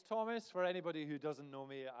Thomas, for anybody who doesn't know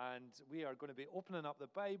me, and we are going to be opening up the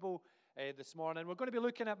Bible this morning. We're going to be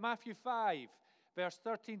looking at Matthew 5, verse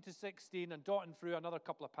 13 to 16, and dotting through another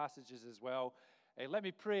couple of passages as well. Let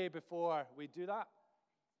me pray before we do that.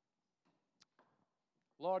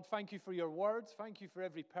 Lord, thank you for your word. Thank you for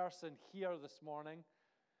every person here this morning.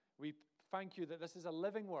 We thank you that this is a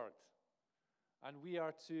living word, and we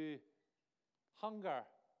are to hunger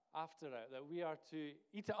after it, that we are to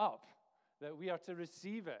eat it up, that we are to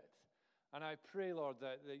receive it. And I pray, Lord,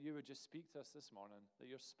 that you would just speak to us this morning, that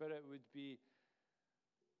your Spirit would be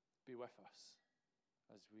with us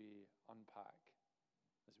as we unpack,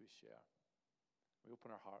 as we share. We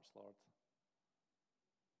open our hearts, Lord.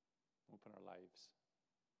 Open our lives.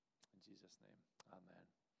 In Jesus' name, amen.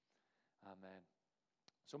 Amen.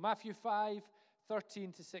 So Matthew 5,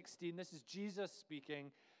 13 to 16, this is Jesus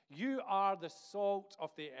speaking. You are the salt of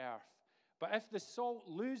the earth. But if the salt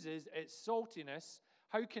loses its saltiness,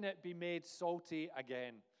 how can it be made salty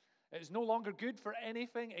again? It is no longer good for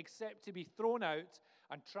anything except to be thrown out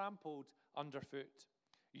and trampled underfoot.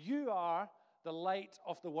 You are the light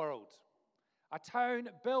of the world. A town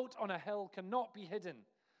built on a hill cannot be hidden.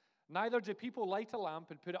 Neither do people light a lamp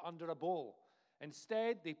and put it under a bowl.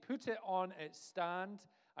 Instead, they put it on its stand,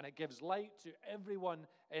 and it gives light to everyone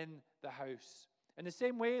in the house. In the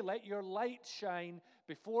same way, let your light shine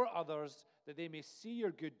before others, that they may see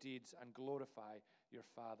your good deeds and glorify your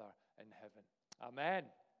Father in heaven. Amen.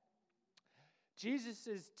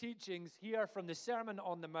 Jesus' teachings here from the Sermon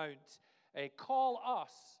on the Mount call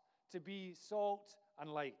us to be salt and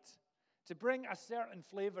light, to bring a certain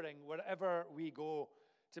flavoring wherever we go,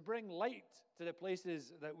 to bring light to the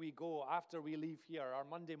places that we go after we leave here, our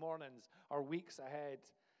Monday mornings, our weeks ahead.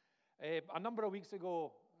 A number of weeks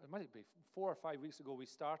ago, it might be 4 or 5 weeks ago, we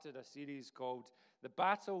started a series called The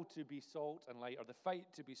Battle to be Salt and Light, or The Fight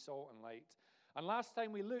to be Salt and Light. And last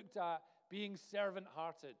time we looked at being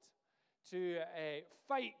servant-hearted, to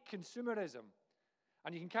fight consumerism.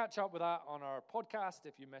 And you can catch up with that on our podcast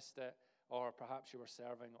if you missed it, or perhaps you were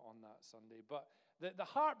serving on that Sunday. But the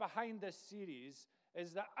heart behind this series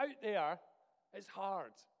is that out there, it's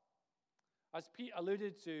hard. As Pete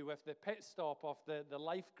alluded to with the pit stop of the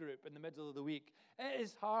life group in the middle of the week, it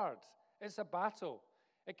is hard. It's a battle.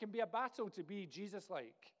 It can be a battle to be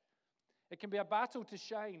Jesus-like. It can be a battle to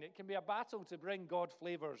shine. It can be a battle to bring God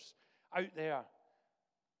flavors out there.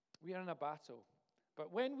 We are in a battle.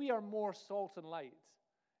 But when we are more salt and light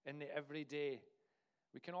in the everyday,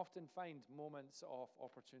 we can often find moments of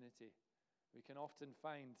opportunity. We can often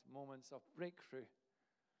find moments of breakthrough.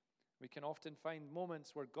 We can often find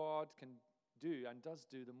moments where God can do and does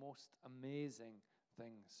do the most amazing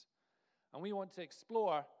things. And we want to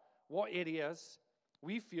explore what areas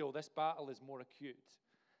we feel this battle is more acute.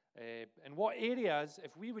 In what areas,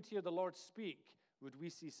 if we would hear the Lord speak, would we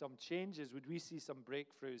see some changes? Would we see some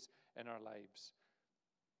breakthroughs in our lives?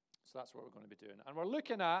 So that's what we're going to be doing. And we're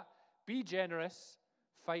looking at be generous,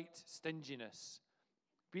 fight stinginess.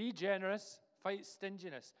 Be generous, fight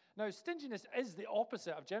stinginess. Now, stinginess is the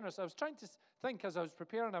opposite of generous. I was trying to think as I was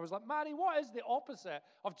preparing. I was like, Mary, what is the opposite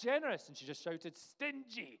of generous? And she just shouted,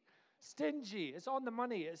 stingy. Stingy. It's on the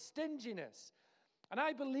money. It's stinginess. And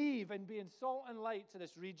I believe in being salt and light to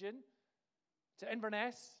this region, to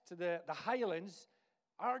Inverness, to the Highlands.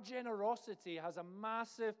 Our generosity has a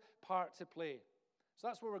massive part to play. So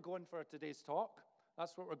that's where we're going for today's talk.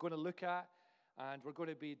 That's what we're going to look at. And we're going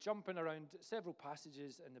to be jumping around several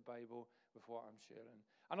passages in the Bible with what I'm sharing.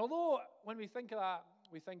 And although when we think of that,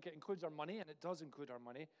 we think it includes our money, and it does include our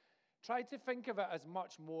money, try to think of it as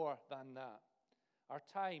much more than that. Our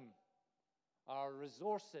time, our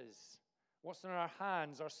resources, what's in our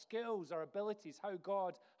hands, our skills, our abilities, how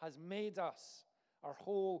God has made us, our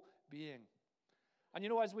whole being. And you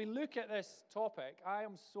know, as we look at this topic, I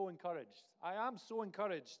am so encouraged. I am so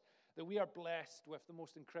encouraged that we are blessed with the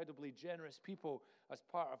most incredibly generous people as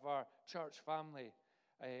part of our church family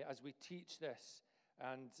as we teach this.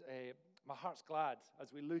 And my heart's glad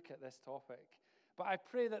as we look at this topic. But I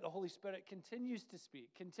pray that the Holy Spirit continues to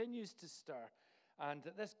speak, continues to stir, and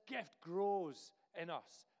that this gift grows in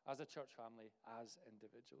us as a church family, as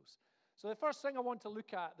individuals. So the first thing I want to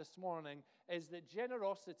look at this morning is that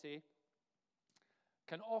generosity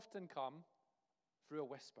can often come through a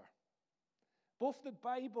whisper. Both the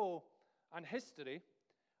Bible and history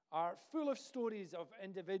are full of stories of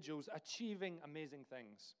individuals achieving amazing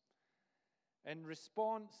things in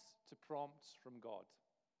response to prompts from God.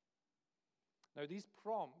 Now, these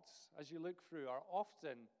prompts, as you look through, are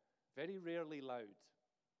often very rarely loud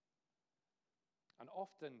and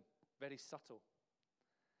often very subtle.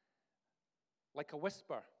 Like a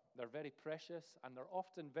whisper, they're very precious and they're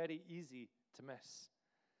often very easy to miss.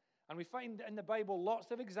 And we find in the Bible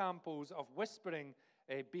lots of examples of whispering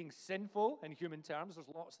being sinful in human terms. There's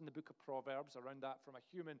lots in the book of Proverbs around that from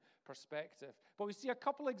a human perspective. But we see a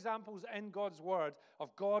couple examples in God's word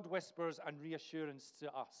of God whispers and reassurance to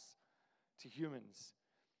us, to humans.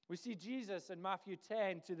 We see Jesus in Matthew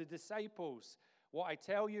 10 to the disciples. What I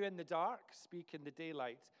tell you in the dark, speak in the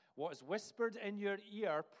daylight. What is whispered in your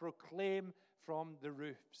ear, proclaim from the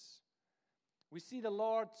roofs. We see the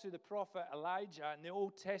Lord to the prophet Elijah in the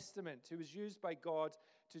Old Testament, who was used by God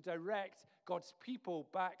to direct God's people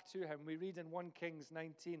back to him. We read in 1 Kings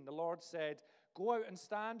 19, the Lord said, "Go out and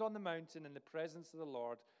stand on the mountain in the presence of the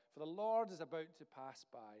Lord, for the Lord is about to pass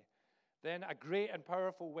by." Then a great and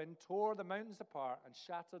powerful wind tore the mountains apart and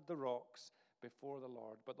shattered the rocks before the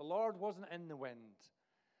Lord. But the Lord wasn't in the wind.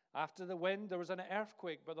 After the wind, there was an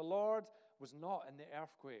earthquake, but the Lord was not in the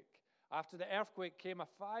earthquake. After the earthquake came a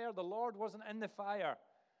fire, the Lord wasn't in the fire.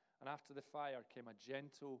 And after the fire came a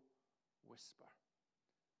gentle whisper.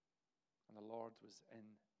 And the Lord was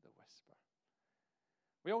in the whisper.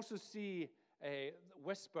 We also see a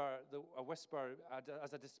whisper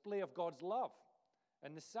as a display of God's love.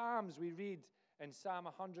 In the Psalms, we read in Psalm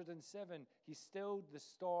 107, He stilled the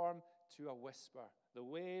storm to a whisper. The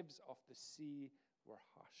waves of the sea were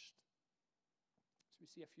hushed. So we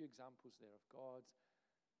see a few examples there of God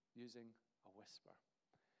using a whisper.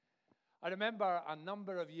 I remember a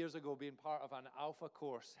number of years ago being part of an Alpha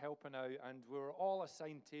course, helping out, and we were all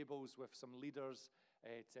assigned tables with some leaders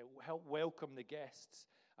to help welcome the guests.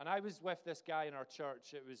 And I was with this guy in our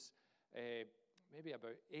church. It was maybe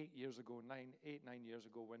about 8 years ago, 9 years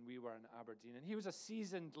ago, when we were in Aberdeen. And he was a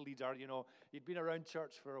seasoned leader, you know. He'd been around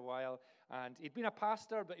church for a while, and he'd been a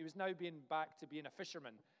pastor, but he was now being back to being a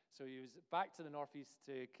fisherman. So he was back to the northeast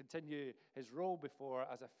to continue his role before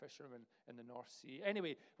as a fisherman in the North Sea.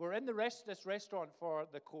 Anyway, we're in this restaurant for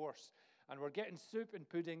the course, and we're getting soup and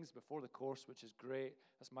puddings before the course, which is great.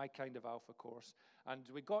 That's my kind of Alpha course. And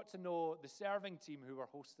we got to know the serving team who were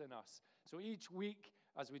hosting us. So each week,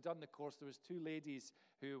 as we'd done the course, there was 2 ladies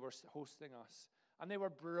who were hosting us. And they were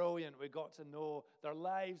brilliant. We got to know their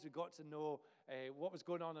lives. We got to know what was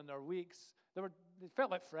going on in their weeks. They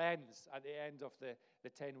felt like friends at the end of the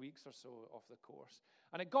 10 weeks or so of the course.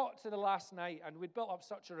 And it got to the last night, and we'd built up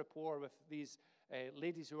such a rapport with these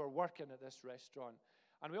ladies who were working at this restaurant.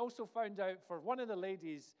 And we also found out for one of the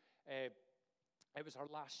ladies, it was her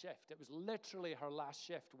last shift. It was literally her last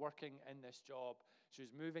shift working in this job. She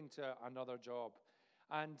was moving to another job.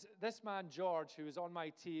 And this man, George, who was on my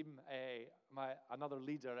team, another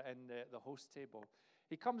leader in the host table,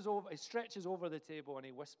 he comes over, he stretches over the table and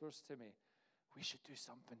he whispers to me, "We should do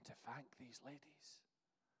something to thank these ladies.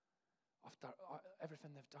 After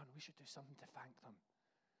everything they've done, we should do something to thank them.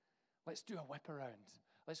 Let's do a whip around.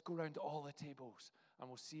 Let's go around all the tables and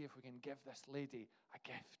we'll see if we can give this lady a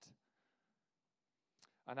gift."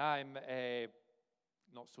 And I'm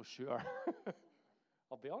not so sure.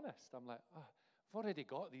 I'll be honest. I'm like, I've already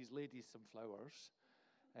got these ladies some flowers.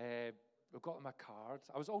 We've got them a card.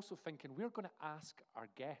 I was also thinking, we're going to ask our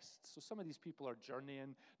guests. So some of these people are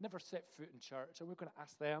journeying, never set foot in church, and we're going to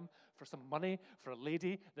ask them for some money for a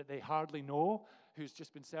lady that they hardly know who's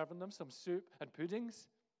just been serving them some soup and puddings.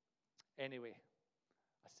 Anyway,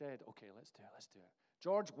 I said, okay, let's do it.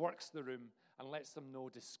 George works the room and lets them know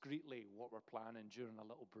discreetly what we're planning during a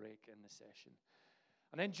little break in the session.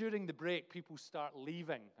 And then during the break, people start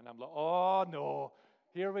leaving. And I'm like, oh, no,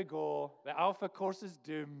 here we go. The Alpha course is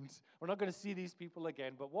doomed. We're not going to see these people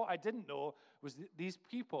again. But what I didn't know was that these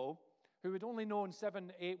people, who had only known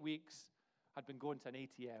 7-8 weeks, had been going to an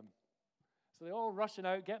ATM. So they're all rushing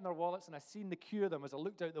out, getting their wallets, and I seen the queue of them as I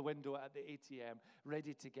looked out the window at the ATM,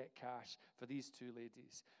 ready to get cash for these 2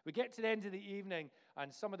 ladies. We get to the end of the evening,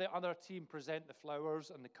 and some of the other team present the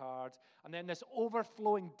flowers and the card, and then this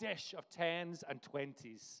overflowing dish of 10s and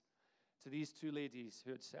 20s to these 2 ladies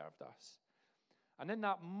who had served us. And in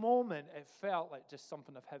that moment, it felt like just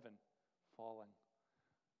something of heaven falling.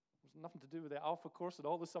 It was nothing to do with the Alpha course and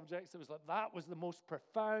all the subjects. It was like that was the most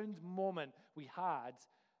profound moment we had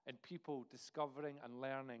in people discovering and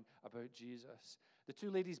learning about Jesus. The 2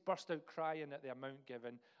 ladies burst out crying at the amount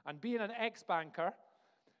given. And being an ex-banker,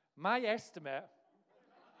 my estimate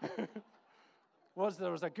was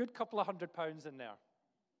there was a good couple of £100 in there.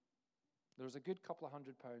 There was a good couple of £100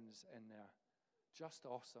 in there. Just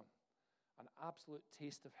awesome. An absolute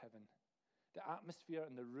taste of heaven. The atmosphere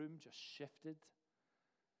in the room just shifted.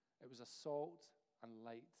 It was a salt and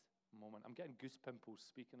light moment. I'm getting goose pimples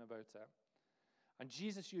speaking about it. And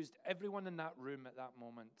Jesus used everyone in that room at that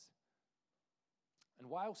moment. And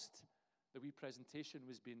whilst the wee presentation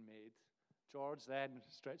was being made, George then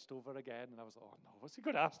stretched over again, and I was like, oh no, what's he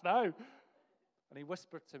going to ask now? And he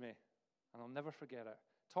whispered to me, and I'll never forget it,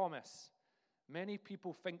 Thomas, many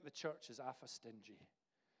people think the church is afa stingy.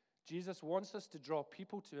 Jesus wants us to draw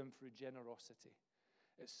people to him through generosity.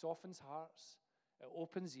 It softens hearts, it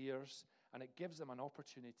opens ears, and it gives them an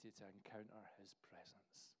opportunity to encounter his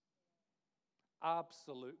presence.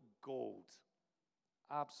 Absolute gold.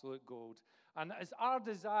 Absolute gold. And it's our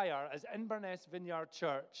desire as Inverness Vineyard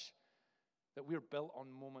Church that we're built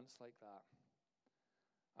on moments like that.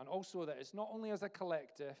 And also that it's not only as a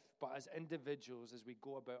collective, but as individuals as we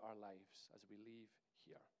go about our lives, as we leave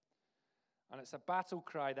here. And it's a battle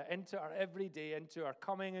cry that into our everyday, into our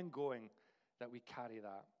coming and going, that we carry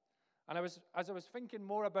that. And as I was thinking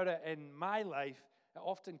more about it in my life, it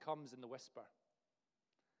often comes in the whisper.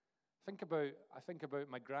 I think about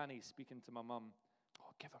my granny speaking to my mum.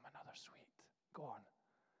 Oh, give him another sweet. Go on.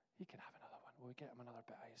 He can have another one. Will we get him another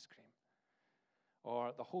bit of ice cream?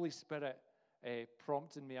 Or the Holy Spirit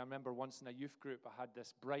prompting me. I remember once in a youth group, I had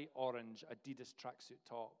this bright orange Adidas tracksuit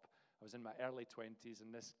top. I was in my early 20s,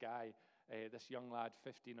 and this guy, this young lad,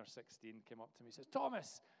 15 or 16, came up to me and says,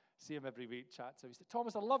 Thomas, see him every week, chat to him. He said,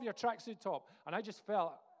 Thomas, I love your tracksuit top. And I just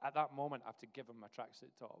felt at that moment I have to give him my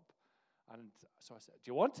tracksuit top. And so I said,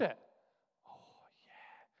 do you want it? Oh,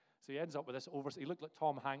 yeah. So he ends up with this he looked like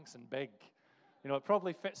Tom Hanks and big. You know, it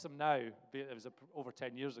probably fits him now. It was over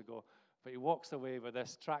 10 years ago. But he walks away with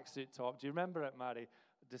this tracksuit top. Do you remember it, Mary?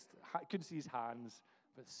 I couldn't see his hands,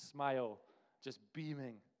 but smile, just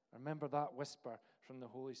beaming. I remember that whisper from the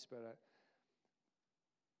Holy Spirit.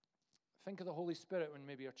 Think of the Holy Spirit when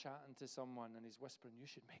maybe you're chatting to someone and he's whispering, you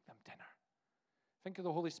should make them dinner. Think of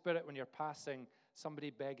the Holy Spirit when you're passing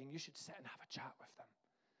somebody begging, you should sit and have a chat with them.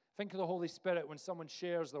 Think of the Holy Spirit when someone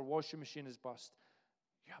shares their washing machine is bust.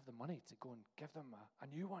 You have the money to go and give them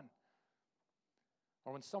a new one.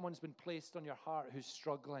 Or when someone's been placed on your heart who's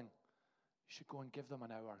struggling, you should go and give them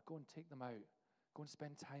an hour. Go and take them out. Go and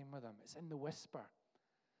spend time with them. It's in the whisper.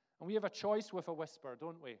 And we have a choice with a whisper,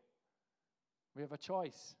 don't we? We have a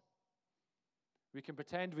choice. We can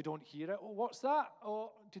pretend we don't hear it. Oh, what's that?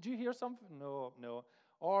 Oh, did you hear something? No.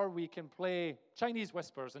 Or we can play Chinese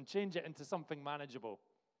whispers and change it into something manageable.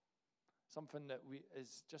 Something that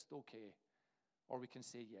is just okay. Or we can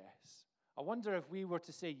say yes. I wonder if we were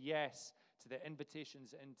to say yes to the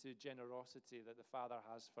invitations into generosity that the Father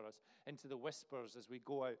has for us, into the whispers as we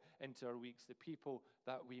go out into our weeks, the people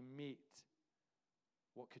that we meet,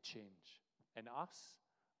 what could change in us,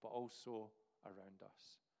 but also around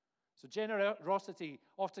us. So generosity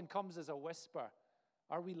often comes as a whisper.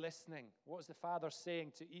 Are we listening? What is the Father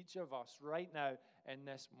saying to each of us right now in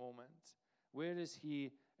this moment? Where is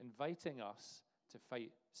he inviting us to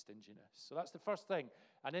fight stinginess? So that's the first thing.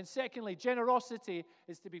 And then secondly, generosity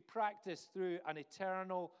is to be practiced through an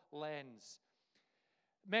eternal lens.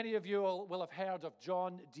 Many of you will have heard of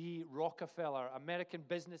John D. Rockefeller, American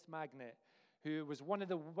business magnate, who was one of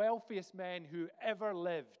the wealthiest men who ever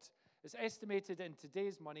lived. It's estimated in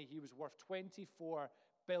today's money he was worth $24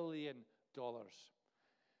 billion.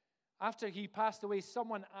 After he passed away,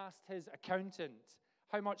 someone asked his accountant,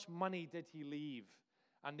 how much money did he leave?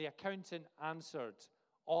 And the accountant answered,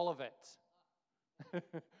 all of it.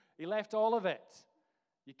 He left all of it.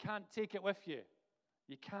 You can't take it with you.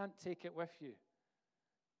 You can't take it with you.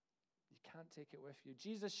 You can't take it with you.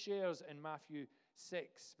 Jesus shares in Matthew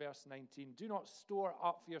 6, verse 19, do not store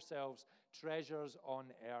up for yourselves treasures on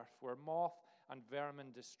earth, where moth and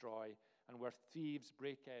vermin destroy, and where thieves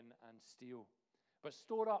break in and steal. But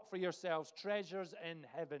store up for yourselves treasures in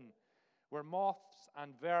heaven, where moths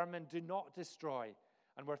and vermin do not destroy,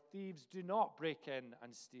 and where thieves do not break in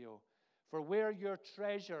and steal. For where your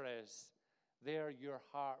treasure is, there your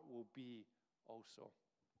heart will be also.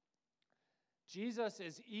 Jesus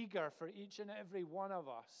is eager for each and every one of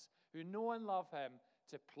us who know and love him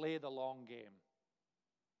to play the long game.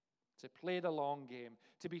 To play the long game.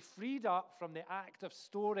 To be freed up from the act of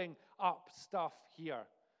storing up stuff here.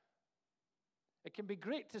 It can be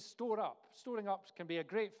great to store up. Storing up can be a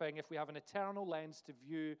great thing if we have an eternal lens to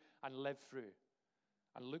view and live through.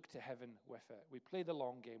 And look to heaven with it. We play the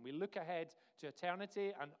long game. We look ahead to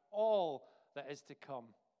eternity and all that is to come.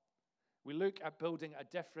 We look at building a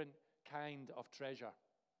different kind of treasure.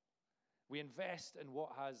 We invest in what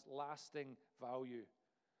has lasting value.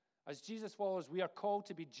 As Jesus followers, we are called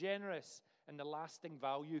to be generous in the lasting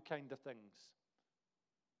value kind of things.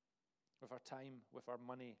 With our time, with our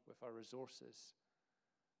money, with our resources.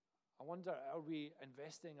 I wonder, are we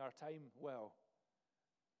investing our time well?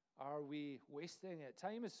 Are we wasting it?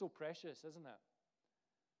 Time is so precious, isn't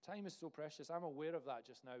it? Time is so precious. I'm aware of that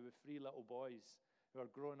just now with 3 little boys who are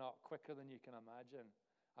growing up quicker than you can imagine.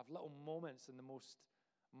 I have little moments in the most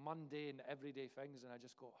mundane, everyday things, and I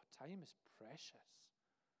just go, time is precious.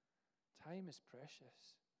 Time is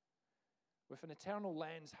precious. With an eternal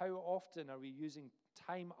lens, how often are we using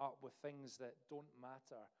time up with things that don't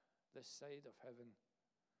matter this side of heaven?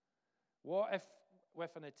 What if,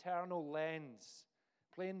 with an eternal lens,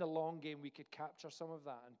 playing the long game, we could capture some of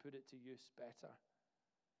that and put it to use better?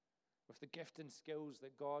 With the gift and skills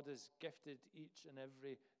that God has gifted each and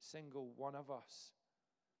every single one of us,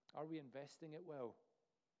 are we investing it well?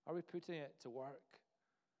 Are we putting it to work?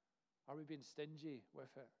 Are we being stingy with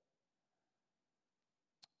it?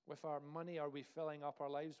 With our money, are we filling up our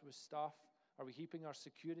lives with stuff? Are we heaping our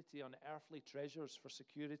security on earthly treasures for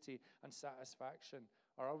security and satisfaction?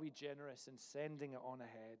 Or are we generous in sending it on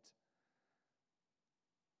ahead?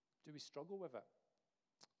 Do we struggle with it?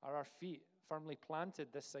 Are our feet firmly planted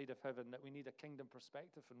this side of heaven that we need a kingdom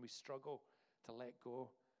perspective and we struggle to let go?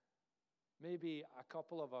 Maybe a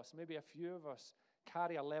couple of us, maybe a few of us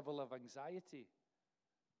carry a level of anxiety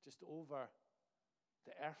just over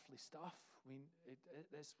the earthly stuff.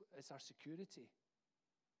 It's our security.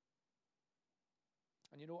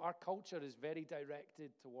 And you know, our culture is very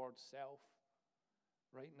directed towards self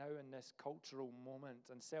right now in this cultural moment.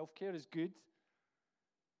 And self-care is good.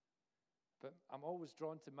 But I'm always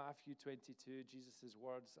drawn to Matthew 22, Jesus'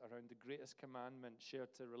 words around the greatest commandment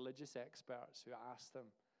shared to religious experts who asked him.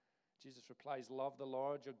 Jesus replies, love the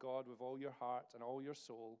Lord your God with all your heart and all your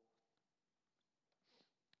soul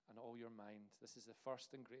and all your mind. This is the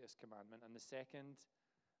first and greatest commandment. And the second,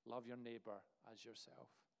 love your neighbor as yourself.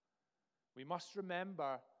 We must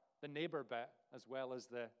remember the neighbor bit as well as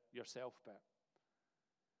the yourself bit.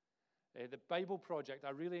 The Bible Project, I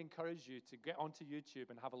really encourage you to get onto YouTube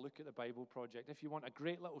and have a look at the Bible Project. If you want a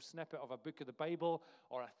great little snippet of a book of the Bible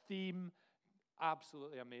or a theme,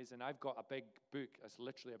 absolutely amazing. I've got a big book that's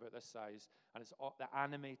literally about this size, and it's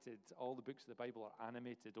all the books of the Bible are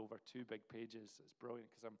animated over 2 big pages. It's brilliant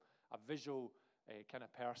because I'm a visual kind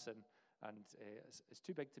of person, and it's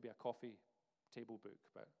too big to be a coffee table book,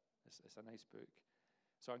 but it's a nice book.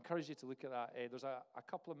 So I encourage you to look at that. There's a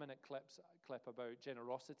couple of minute clip about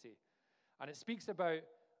generosity. And it speaks about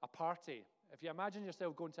a party. If you imagine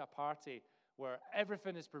yourself going to a party where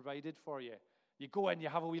everything is provided for you, you go in, you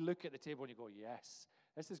have a wee look at the table, and you go, yes,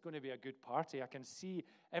 this is going to be a good party. I can see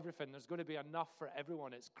everything. There's going to be enough for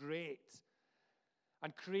everyone. It's great.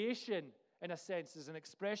 And creation, in a sense, is an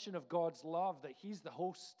expression of God's love, that he's the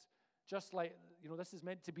host. Just like, this is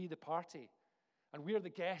meant to be the party. And we're the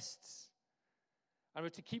guests. And we're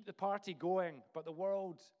to keep the party going. But the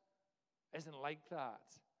world isn't like that.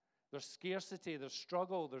 There's scarcity, there's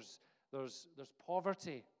struggle, there's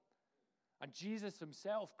poverty. And Jesus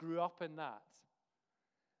himself grew up in that.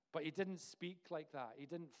 But he didn't speak like that. He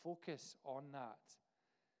didn't focus on that.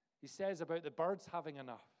 He says about the birds having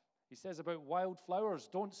enough. He says about wildflowers,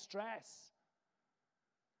 don't stress.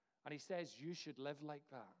 And he says you should live like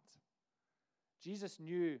that. Jesus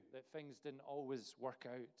knew that things didn't always work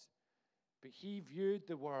out. But he viewed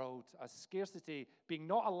the world as scarcity being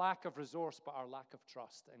not a lack of resource, but our lack of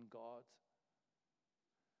trust in God.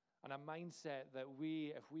 And a mindset that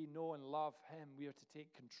if we know and love him, we are to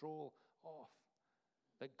take control of.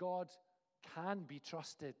 That God can be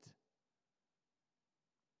trusted.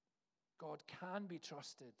 God can be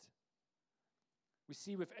trusted. We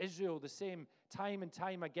see with Israel the same time and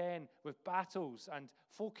time again with battles and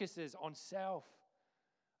focuses on self.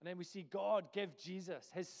 And then we see God give Jesus,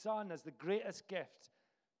 his son, as the greatest gift,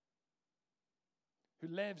 who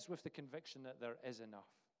lives with the conviction that there is enough.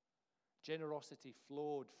 Generosity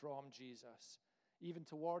flowed from Jesus, even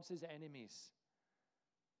towards his enemies.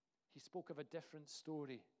 He spoke of a different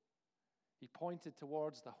story. He pointed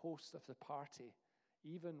towards the host of the party,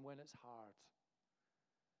 even when it's hard.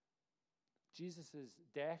 Jesus'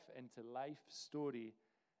 death into life story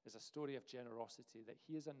is a story of generosity, that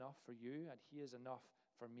he is enough for you and he is enough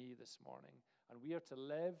for me this morning. And we are to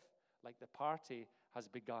live like the party has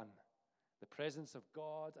begun. The presence of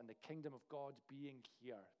God and the kingdom of God being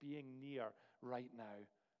here, being near right now.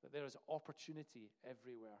 That there is opportunity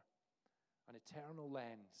everywhere. An eternal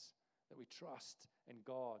lens, that we trust in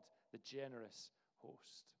God, the generous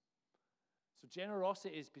host. So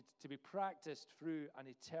generosity is to be practiced through an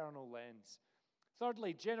eternal lens.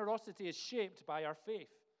 Thirdly, generosity is shaped by our faith.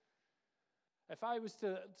 If I was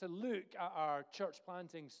to look at our church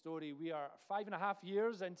planting story, we are 5.5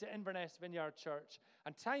 years into Inverness Vineyard Church,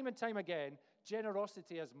 and time again,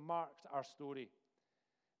 generosity has marked our story.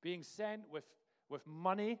 Being sent with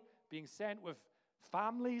money, being sent with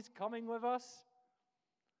families coming with us.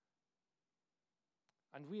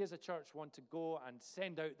 And we as a church want to go and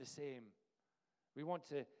send out the same. We want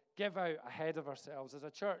to give out ahead of ourselves. As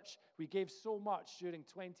a church, we gave so much during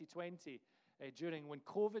 2020, during when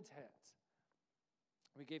COVID hit.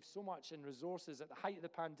 We gave so much in resources at the height of the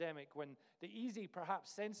pandemic when the easy,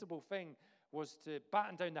 perhaps sensible thing was to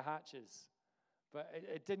batten down the hatches. But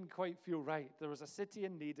it didn't quite feel right. There was a city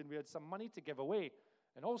in need, and we had some money to give away.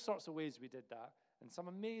 In all sorts of ways we did that, in some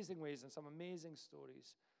amazing ways and some amazing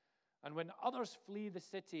stories. And when others flee the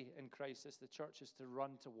city in crisis, the church is to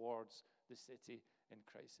run towards the city in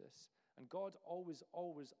crisis. And God always,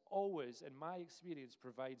 always, always, in my experience,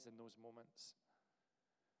 provides in those moments.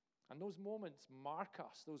 And those moments mark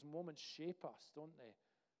us. Those moments shape us, don't they?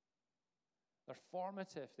 They're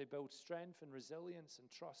formative. They build strength and resilience and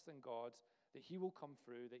trust in God, that He will come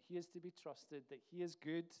through, that He is to be trusted, that He is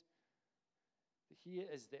good, that He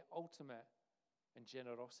is the ultimate in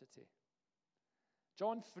generosity.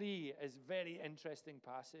 John 3 is a very interesting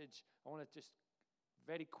passage. I want to just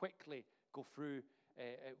very quickly go through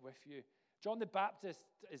it with you. John the Baptist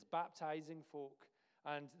is baptizing folk,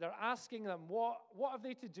 and they're asking them, what have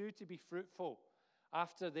they to do to be fruitful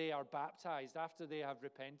after they are baptized, after they have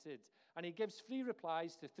repented? And he gives 3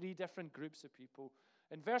 replies to 3 different groups of people.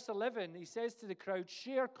 In verse 11, he says to the crowd,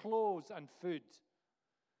 share clothes and food.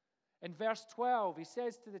 In verse 12, he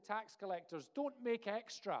says to the tax collectors, don't make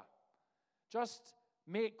extra. Just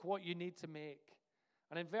make what you need to make.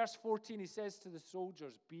 And in verse 14, he says to the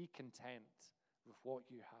soldiers, be content with what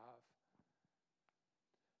you have.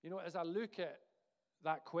 You know, as I look at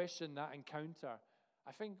that question, that encounter,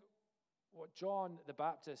 I think what John the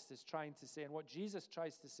Baptist is trying to say and what Jesus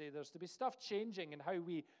tries to say, there's to be stuff changing in how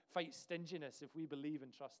we fight stinginess if we believe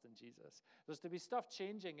and trust in Jesus. There's to be stuff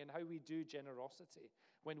changing in how we do generosity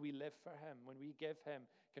when we live for Him, when we give Him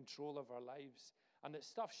control of our lives. And that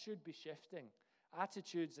stuff should be shifting.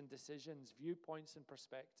 Attitudes and decisions, viewpoints and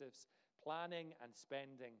perspectives, planning and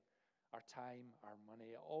spending, our time, our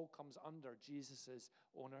money, it all comes under Jesus'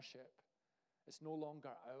 ownership. It's no longer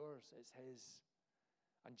ours, it's His.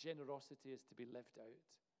 And generosity is to be lived out.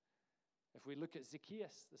 If we look at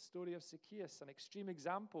Zacchaeus, the story of Zacchaeus, an extreme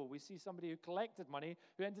example, we see somebody who collected money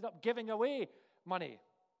who ended up giving away money.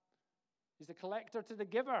 He's the collector to the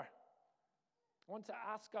giver. I want to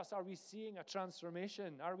ask us, are we seeing a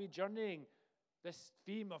transformation? Are we journeying this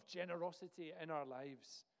theme of generosity in our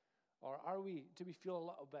lives? Or do we feel a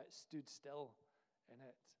little bit stood still in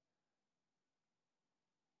it?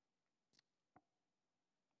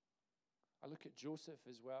 I look at Joseph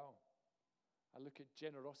as well. I look at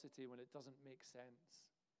generosity when it doesn't make sense.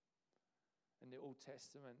 In the Old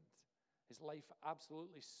Testament, his life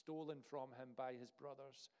absolutely stolen from him by his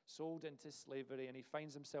brothers, sold into slavery, and he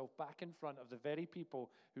finds himself back in front of the very people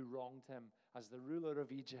who wronged him as the ruler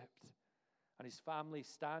of Egypt. And his family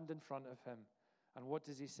stand in front of him. And what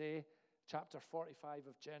does he say? Chapter 45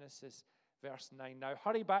 of Genesis, verse 9. Now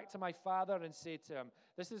hurry back to my father and say to him,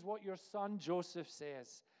 this is what your son Joseph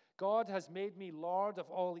says. God has made me Lord of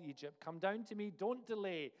all Egypt. Come down to me, don't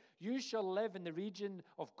delay. You shall live in the region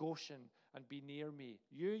of Goshen and be near me.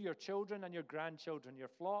 You, your children and your grandchildren, your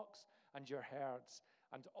flocks and your herds,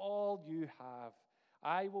 and all you have.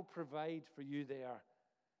 I will provide for you there,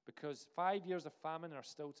 because 5 years of famine are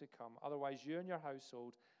still to come. Otherwise, you and your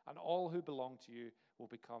household and all who belong to you will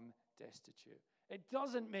become destitute. It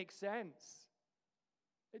doesn't make sense.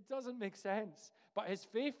 It doesn't make sense. But his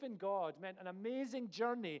faith in God meant an amazing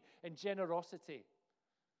journey in generosity.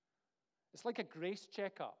 It's like a grace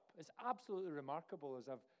checkup. It's absolutely remarkable as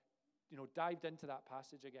I've, dived into that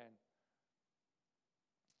passage again.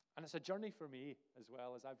 And it's a journey for me as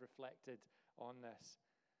well as I've reflected on this.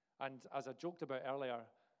 And as I joked about earlier,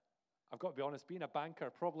 I've got to be honest, being a banker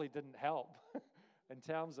probably didn't help in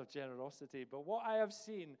terms of generosity. But what I have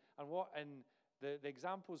seen and what in the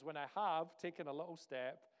examples when I have taken a little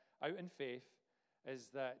step out in faith is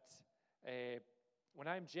that when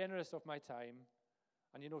I'm generous of my time,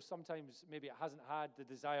 and sometimes maybe it hasn't had the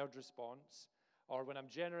desired response, or when I'm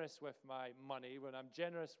generous with my money, when I'm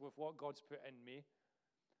generous with what God's put in me,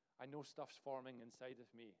 I know stuff's forming inside of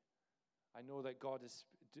me. I know that God is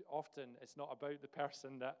often, it's not about the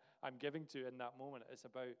person that I'm giving to in that moment. It's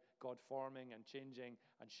about God forming and changing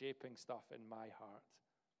and shaping stuff in my heart.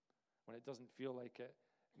 When it doesn't feel like it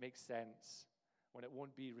makes sense, when it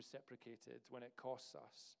won't be reciprocated, when it costs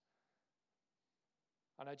us.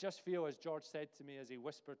 And I just feel, as George said to me, as he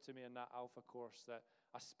whispered to me in that Alpha course, that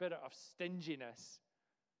a spirit of stinginess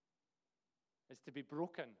is to be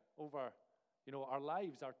broken over, our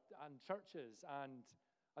lives and churches. And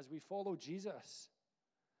as we follow Jesus,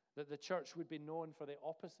 that the church would be known for the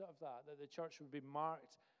opposite of that the church would be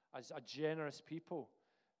marked as a generous people.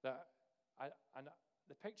 And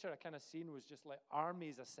the picture I kind of seen was just like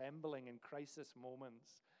armies assembling in crisis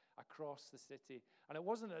moments across the city. And it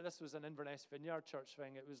wasn't that this was an Inverness Vineyard Church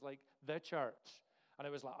thing. It was like the church. And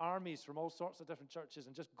it was like armies from all sorts of different churches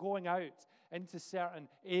and just going out into certain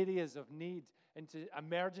areas of need, into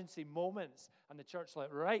emergency moments. And the church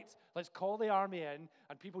like, right, let's call the army in,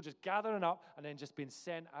 and people just gathering up and then just being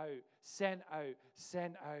sent out, sent out,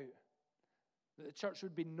 sent out. That the church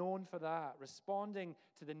would be known for that, responding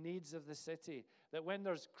to the needs of the city. That when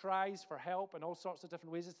there's cries for help in all sorts of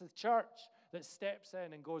different ways, it's the church that steps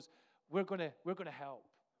in and goes, we're going to help.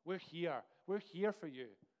 We're here. We're here for you.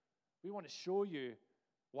 We want to show you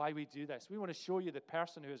why we do this. We want to show you the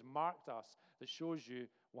person who has marked us that shows you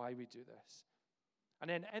why we do this. And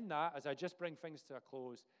then in that, as I just bring things to a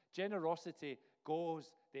close, generosity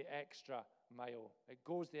goes the extra mile. It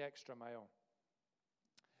goes the extra mile.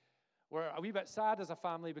 We're a wee bit sad as a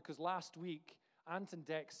family because last week, Ant and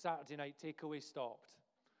Dec's Saturday night takeaway stopped.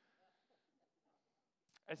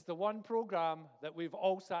 It's the one program that we've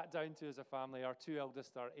all sat down to as a family. Our two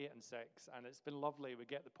eldest are 8 and 6, and it's been lovely. We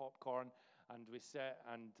get the popcorn, and we sit,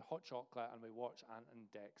 and hot chocolate, and we watch Ant and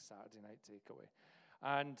Dec's Saturday night takeaway.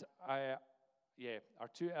 And our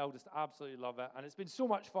two eldest absolutely love it, and it's been so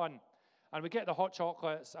much fun. And we get the hot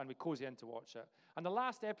chocolates, and we cozy in to watch it. And the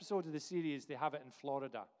last episode of the series, they have it in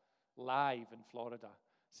Florida, live in Florida.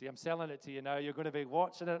 See, I'm selling it to you now. You're going to be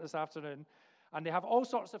watching it this afternoon. And they have all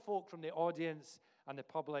sorts of folk from the audience and the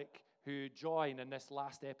public who join in this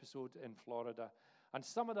last episode in Florida. And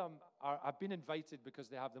some of them have been invited because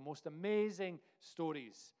they have the most amazing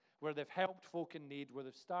stories where they've helped folk in need, where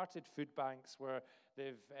they've started food banks, where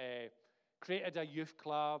they've created a youth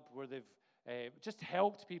club, where they've just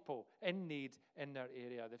helped people in need in their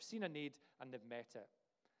area. They've seen a need and they've met it.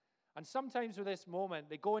 And sometimes with this moment,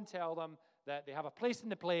 they go and tell them that they have a place in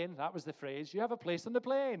the plane. That was the phrase. You have a place in the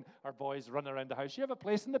plane. Our boys run around the house. You have a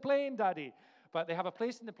place in the plane, Daddy. But they have a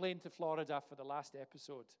place in the plane to Florida for the last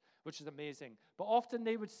episode, which is amazing. But often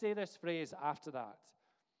they would say this phrase after that.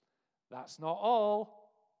 That's not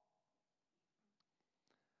all.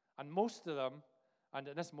 And most of them, and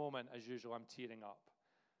at this moment, as usual, I'm tearing up.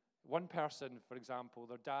 One person, for example,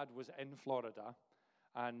 their dad was in Florida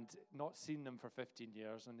and not seen them for 15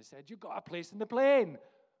 years. And they said, you got a place in the plane.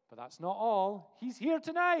 But that's not all. He's here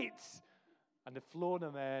tonight. And they've flown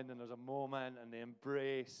him in, and there's a moment, and they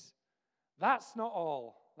embrace. That's not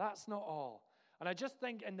all. That's not all. And I just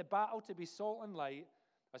think in the battle to be salt and light,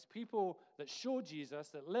 as people that show Jesus,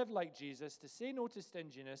 that live like Jesus, to say no to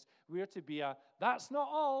stinginess, we are to be a that's not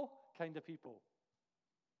all kind of people.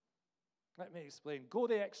 Let me explain. Go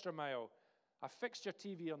the extra mile. I've fixed your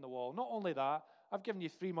TV on the wall. Not only that, I've given you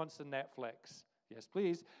 3 months of Netflix. Yes,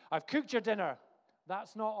 please. I've cooked your dinner.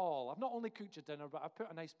 That's not all. I've not only cooked your dinner, but I've put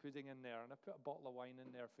a nice pudding in there, and I've put a bottle of wine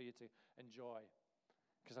in there for you to enjoy,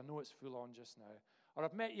 because I know it's full on just now. Or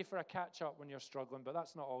I've met you for a catch-up when you're struggling, but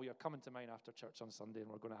that's not all. You're coming to mine after church on Sunday, and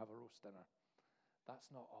we're going to have a roast dinner.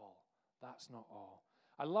 That's not all. That's not all.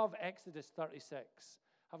 I love Exodus 36.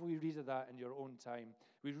 Have we read of that in your own time?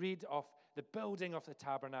 We read of the building of the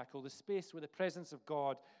tabernacle, the space where the presence of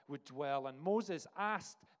God would dwell, and Moses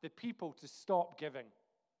asked the people to stop giving.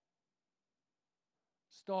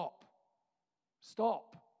 Stop.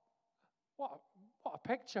 Stop. What a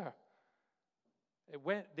picture.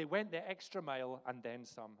 They went the extra mile and then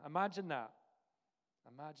some. Imagine that.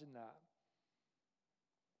 Imagine that.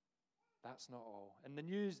 That's not all. In the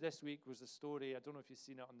news this week was a story, I don't know if you've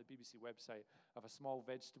seen it on the BBC website, of a small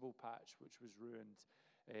vegetable patch which was ruined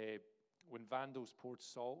when vandals poured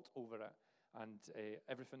salt over it, and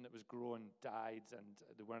everything that was grown died, and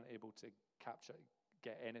they weren't able to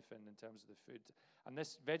get anything in terms of the food. And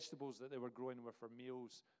this vegetables that they were growing were for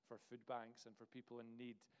meals, for food banks, and for people in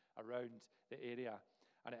need around the area.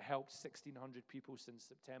 And it helped 1,600 people since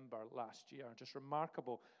September last year. Just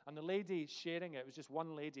remarkable. And the lady sharing it was just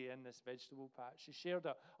one lady in this vegetable patch. She shared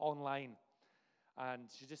it online.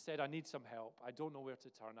 And she just said, I need some help. I don't know where to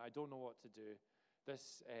turn. I don't know what to do.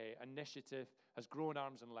 This initiative has grown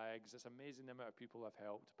arms and legs. It's amazing the amount of people I've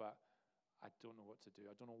helped, but I don't know what to do.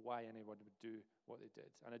 I don't know why anyone would do what they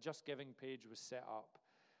did. And a Just Giving page was set up.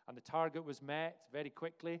 And the target was met very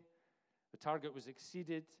quickly. The target was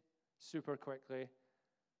exceeded super quickly.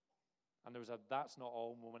 And there was a that's not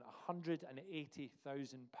all moment. £180,000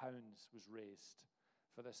 was raised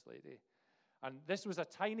for this lady. And this was a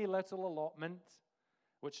tiny little allotment,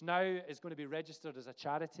 which now is going to be registered as a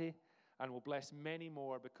charity and will bless many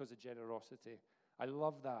more because of generosity. I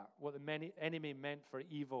love that. What the enemy meant for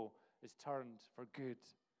evil is turned for good.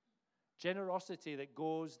 Generosity that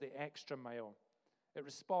goes the extra mile. It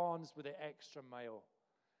responds with the extra mile.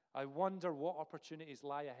 I wonder what opportunities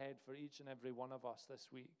lie ahead for each and every one of us this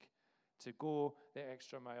week to go the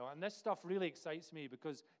extra mile. And this stuff really excites me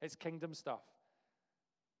because it's kingdom stuff.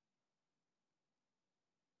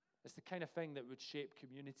 It's the kind of thing that would shape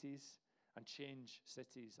communities and change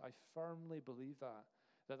cities. I firmly believe that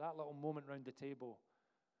little moment round the table,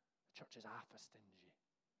 the church is half a stingy.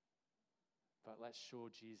 But let's show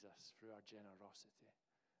Jesus through our generosity.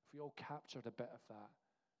 If we all captured a bit of that,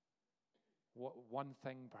 what one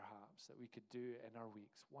thing perhaps that we could do in our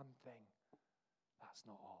weeks, one thing, that's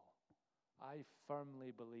not all. I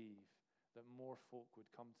firmly believe that more folk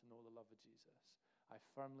would come to know the love of Jesus. I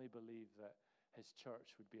firmly believe that his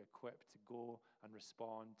church would be equipped to go and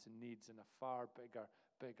respond to needs in a far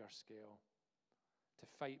bigger scale, to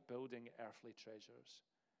fight building earthly treasures.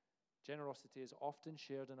 Generosity is often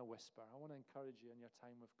shared in a whisper. I want to encourage you in your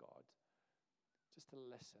time with God just to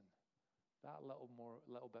listen that little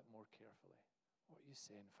bit more carefully. What are you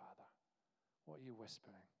saying, Father? What are you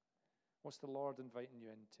whispering? What's the Lord inviting you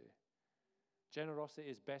into? Generosity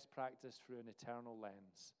is best practiced through an eternal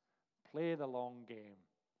lens. Play the long game.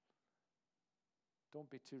 Don't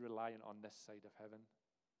be too reliant on this side of heaven.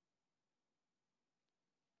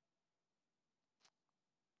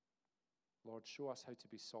 Lord, show us how to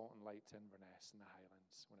be salt and light to Inverness and the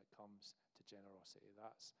Highlands when it comes to generosity.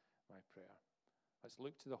 That's my prayer. Let's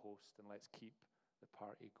look to the host and let's keep the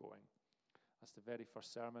party going. That's the very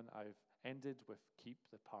first sermon. I've ended with keep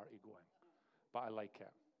the party going. But I like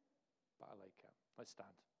it. Let's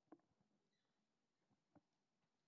stand.